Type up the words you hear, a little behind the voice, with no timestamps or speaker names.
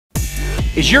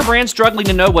Is your brand struggling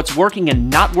to know what's working and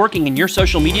not working in your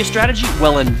social media strategy?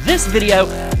 Well, in this video,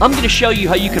 I'm going to show you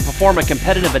how you can perform a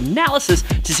competitive analysis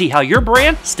to see how your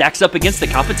brand stacks up against the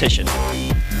competition.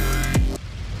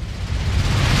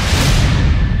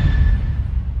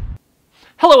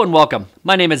 Hello and welcome.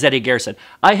 My name is Garrison.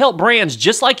 I help brands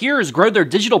just like yours grow their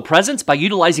digital presence by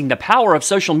utilizing the power of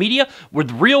social media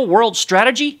with real-world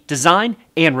strategy, design,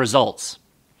 and results.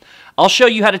 I'll show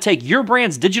you how to take your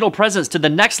brand's digital presence to the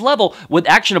next level with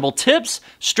actionable tips,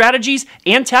 strategies,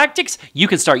 and tactics you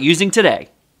can start using today.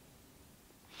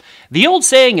 The old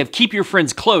saying of keep your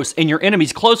friends close and your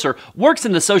enemies closer works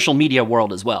in the social media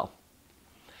world as well.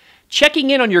 Checking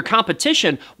in on your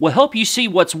competition will help you see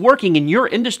what's working in your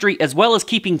industry as well as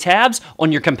keeping tabs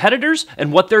on your competitors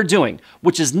and what they're doing,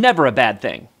 which is never a bad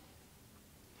thing.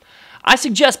 I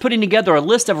suggest putting together a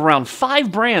list of around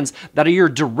 5 brands that are your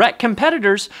direct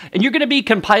competitors, and you're going to be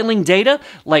compiling data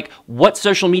like what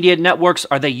social media networks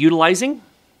are they utilizing,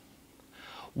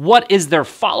 what is their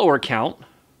follower count,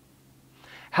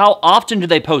 how often do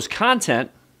they post content,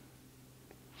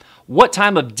 what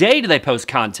time of day do they post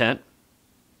content,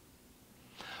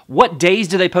 what days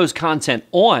do they post content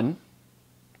on,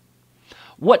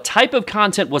 what type of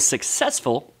content was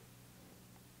successful,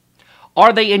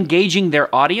 are they engaging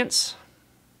their audience?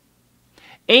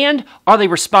 And are they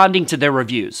responding to their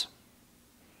reviews?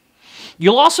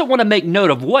 You'll also want to make note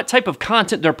of what type of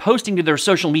content they're posting to their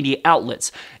social media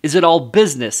outlets. Is it all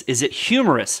business? Is it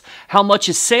humorous? How much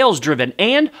is sales driven?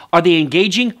 And are they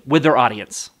engaging with their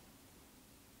audience?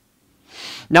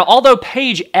 Now, although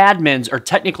page admins are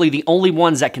technically the only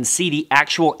ones that can see the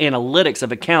actual analytics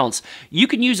of accounts, you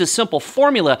can use a simple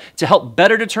formula to help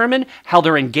better determine how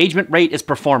their engagement rate is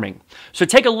performing. So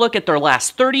take a look at their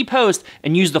last 30 posts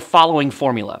and use the following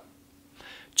formula.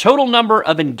 Total number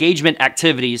of engagement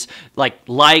activities like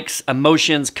likes,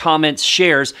 emotions, comments,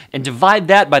 shares, and divide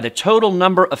that by the total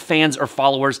number of fans or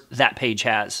followers that page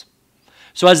has.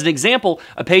 So as an example,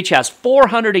 a page has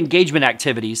 400 engagement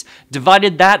activities.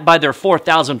 Divided that by their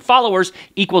 4,000 followers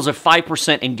equals a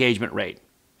 5% engagement rate.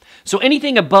 So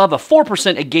anything above a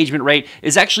 4% engagement rate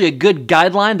is actually a good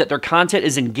guideline that their content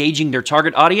is engaging their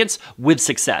target audience with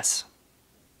success.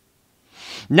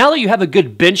 Now that you have a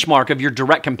good benchmark of your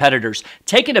direct competitors,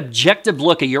 take an objective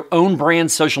look at your own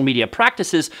brand's social media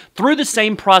practices through the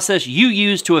same process you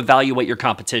use to evaluate your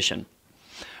competition.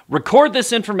 Record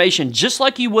this information just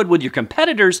like you would with your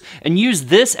competitors and use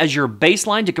this as your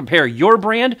baseline to compare your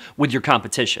brand with your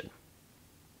competition.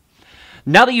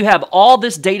 Now that you have all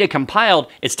this data compiled,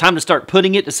 it's time to start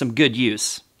putting it to some good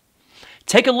use.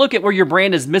 Take a look at where your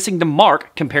brand is missing the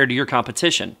mark compared to your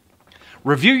competition.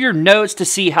 Review your notes to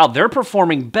see how they're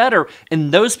performing better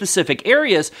in those specific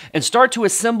areas and start to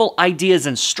assemble ideas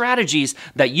and strategies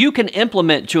that you can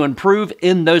implement to improve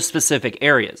in those specific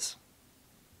areas.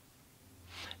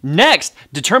 Next,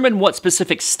 determine what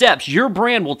specific steps your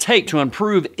brand will take to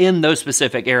improve in those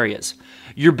specific areas.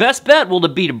 Your best bet will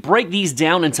be to break these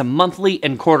down into monthly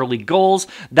and quarterly goals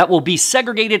that will be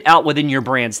segregated out within your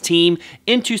brand's team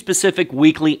into specific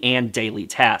weekly and daily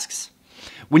tasks.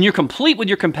 When you're complete with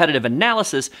your competitive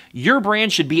analysis, your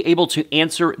brand should be able to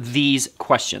answer these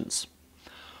questions.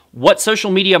 What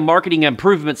social media marketing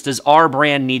improvements does our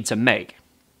brand need to make?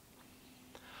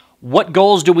 What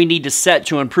goals do we need to set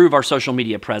to improve our social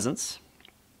media presence?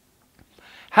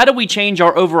 How do we change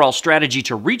our overall strategy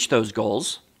to reach those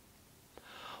goals?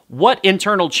 What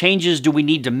internal changes do we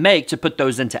need to make to put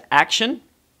those into action?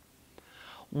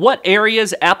 What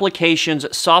areas, applications,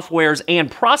 softwares, and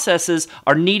processes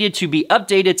are needed to be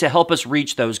updated to help us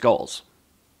reach those goals?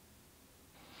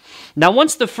 Now,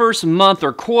 once the first month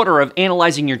or quarter of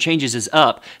analyzing your changes is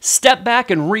up, step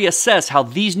back and reassess how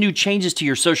these new changes to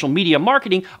your social media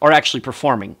marketing are actually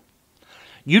performing.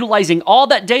 Utilizing all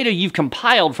that data you've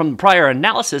compiled from the prior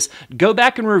analysis, go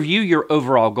back and review your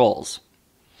overall goals.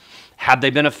 Have they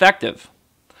been effective?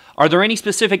 Are there any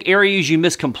specific areas you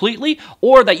missed completely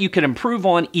or that you can improve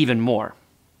on even more?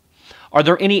 Are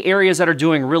there any areas that are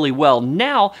doing really well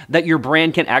now that your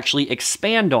brand can actually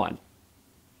expand on?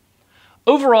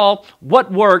 Overall,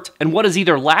 what worked and what is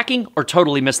either lacking or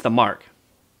totally missed the mark?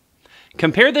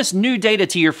 Compare this new data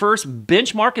to your first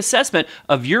benchmark assessment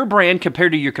of your brand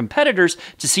compared to your competitors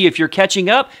to see if you're catching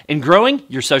up and growing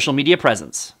your social media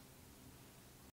presence.